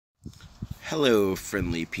Hello,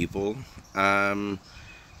 friendly people. I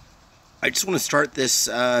just want to start this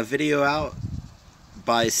video out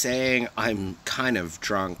by saying I'm kind of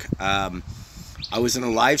drunk. I was in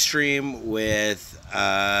a live stream with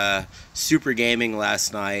Super Gaming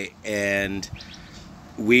last night, and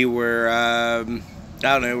we were, I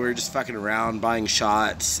don't know, we were just fucking around buying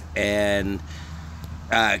shots, and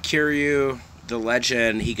Kiryu, the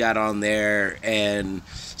legend, he got on there, and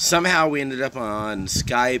somehow we ended up on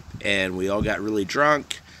Skype, and we all got really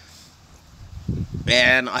drunk.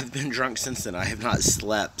 And I've been drunk since then. I have not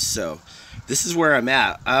slept, so this is where I'm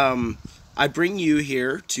at. I bring you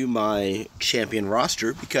here to my champion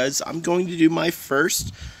roster because I'm going to do my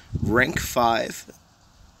first rank 5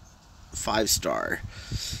 star.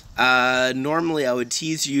 Normally I would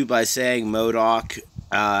tease you by saying MODOK.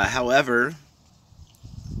 However,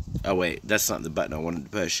 oh wait, that's not the button I wanted to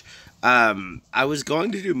push. I was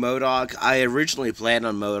going to do MODOK. I originally planned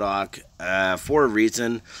on MODOK for a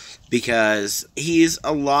reason, because he's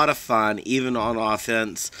a lot of fun, even on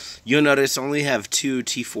offense. You'll notice I only have 2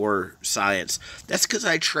 T4 science. That's because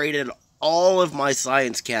I traded all of my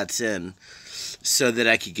science cats in so that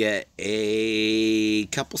I could get a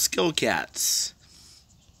couple skill cats.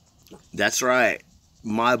 That's right.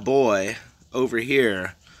 My boy over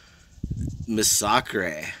here,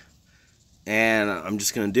 Masacre. And I'm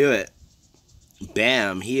just going to do it.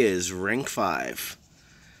 Bam, he is rank 5.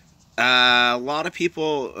 A lot of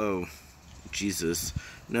people... Oh, Jesus.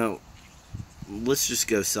 No. Let's just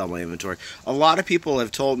go sell my inventory. A lot of people have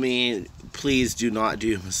told me, please do not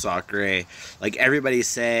do Masacre. Like, everybody's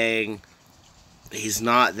saying he's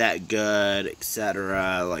not that good,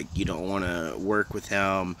 etc. Like, you don't want to work with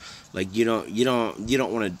him. Like, you don't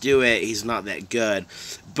want to do it. He's not that good.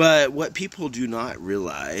 But what people do not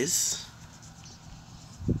realize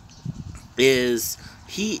is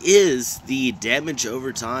he is the damage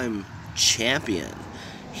over time champion.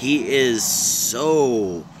 He is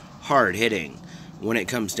so hard hitting when it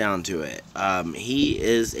comes down to it. He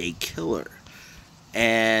is a killer.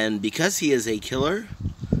 And because he is a killer,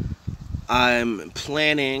 I'm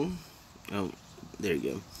planning... Oh, there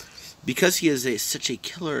you go. Because he is such a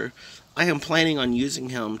killer, I am planning on using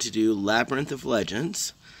him to do Labyrinth of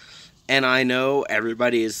Legends. And I know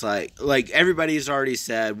everybody is like everybody's already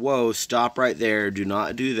said, whoa, stop right there. Do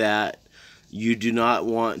not do that. You do not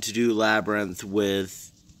want to do Labyrinth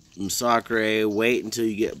with Masacre. Wait until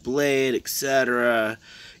you get Blade, etc.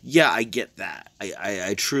 Yeah, I get that.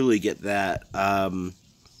 I truly get that. I'm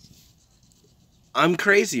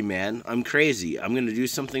crazy, man. I'm crazy. I'm going to do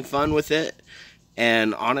something fun with it.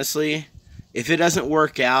 And honestly, if it doesn't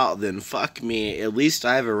work out, then fuck me. At least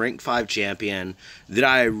I have a rank 5 champion that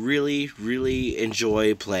I really, really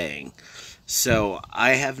enjoy playing. So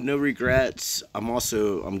I have no regrets. I'm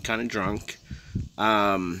kind of drunk.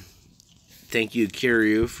 Thank you,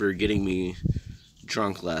 Kiryu, for getting me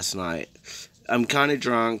drunk last night. I'm kind of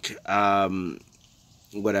drunk.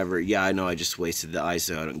 Whatever. Yeah, I know I just wasted the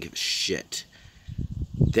ISO. I don't give a shit.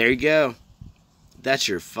 There you go. That's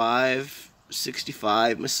your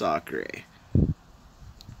 565 Masacre.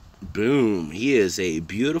 Boom. He is a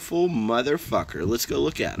beautiful motherfucker. Let's go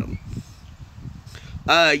look at him.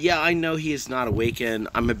 Yeah, I know he is not awakened.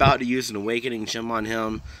 I'm about to use an awakening gem on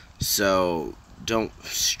him, so don't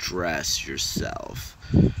stress yourself.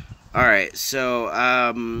 Alright, so,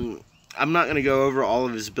 I'm not going to go over all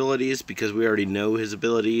of his abilities because we already know his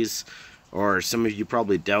abilities, or some of you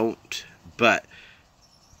probably don't, but,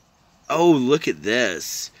 oh, look at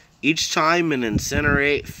this. Each time an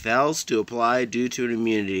Incinerate fails to apply due to an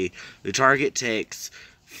immunity, the target takes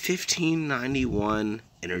 1591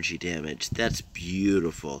 energy damage. That's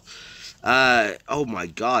beautiful. Oh my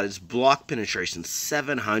god, his block penetration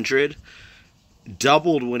 700.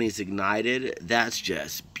 Doubled when he's ignited. That's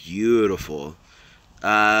just beautiful.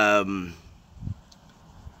 Then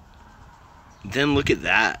look at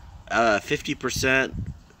that. 50%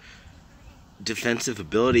 defensive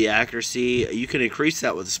ability accuracy. You can increase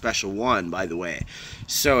that with a special 1, by the way.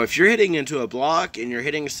 So if you're hitting into a block and you're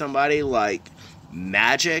hitting somebody like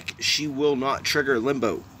Magic, she will not trigger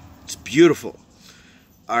Limbo. It's beautiful.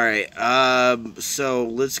 Alright, so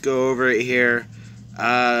let's go over it here.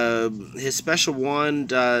 His special 1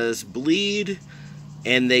 does bleed,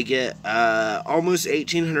 and they get almost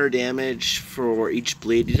 1800 damage for each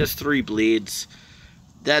bleed. He does 3 bleeds.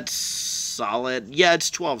 That's solid. Yeah,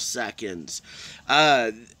 it's 12 seconds.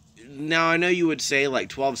 Now, I know you would say, like,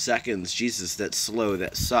 12 seconds, Jesus, that's slow,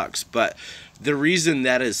 that sucks. But the reason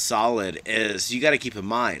that is solid is, you got to keep in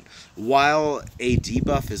mind, while a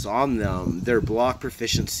debuff is on them, their block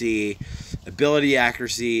proficiency, ability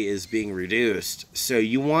accuracy is being reduced. So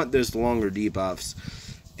you want those longer debuffs.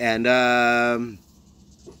 And,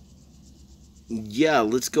 yeah,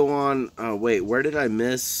 let's go on. Wait, where did I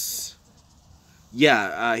miss?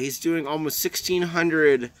 Yeah, he's doing almost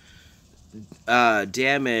 1,600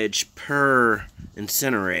 damage per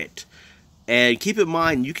incinerate. And keep in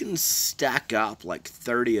mind, you can stack up like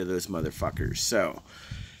 30 of those motherfuckers. So,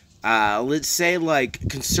 let's say, like,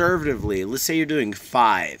 conservatively, let's say you're doing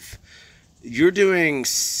 5. You're doing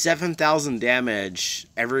 7,000 damage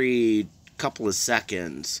every couple of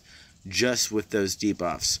seconds just with those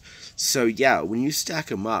debuffs. So, yeah, when you stack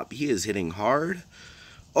him up, he is hitting hard.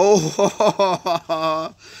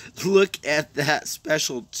 Oh, look at that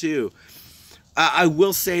special 2. I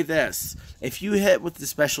will say this. If you hit with the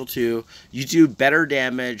special 2, you do better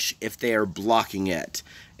damage if they are blocking it.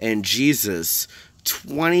 And Jesus,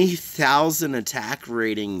 20,000 attack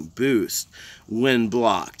rating boost when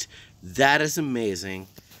blocked. That is amazing.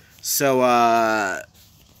 So, I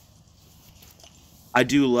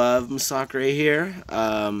do love Masacre here.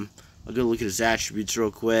 I'll go look at his attributes real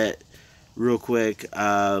quick.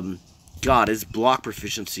 God, his block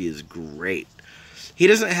proficiency is great. He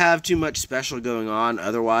doesn't have too much special going on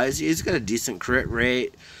otherwise. He's got a decent crit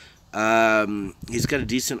rate. He's got a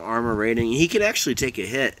decent armor rating. He can actually take a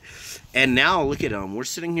hit. And now, look at him. We're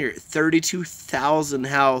sitting here at 32,000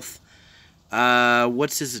 health.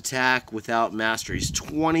 What's his attack without mastery? He's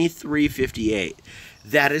 2358.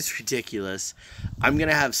 That is ridiculous. I'm going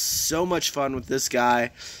to have so much fun with this guy.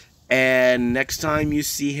 And next time you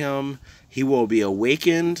see him, he will be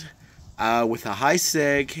awakened with a high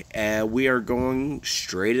sig, and we are going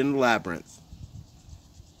straight into Labyrinth.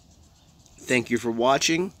 Thank you for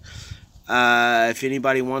watching. If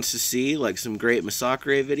anybody wants to see like some great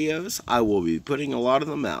Masacre videos, I will be putting a lot of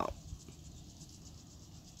them out.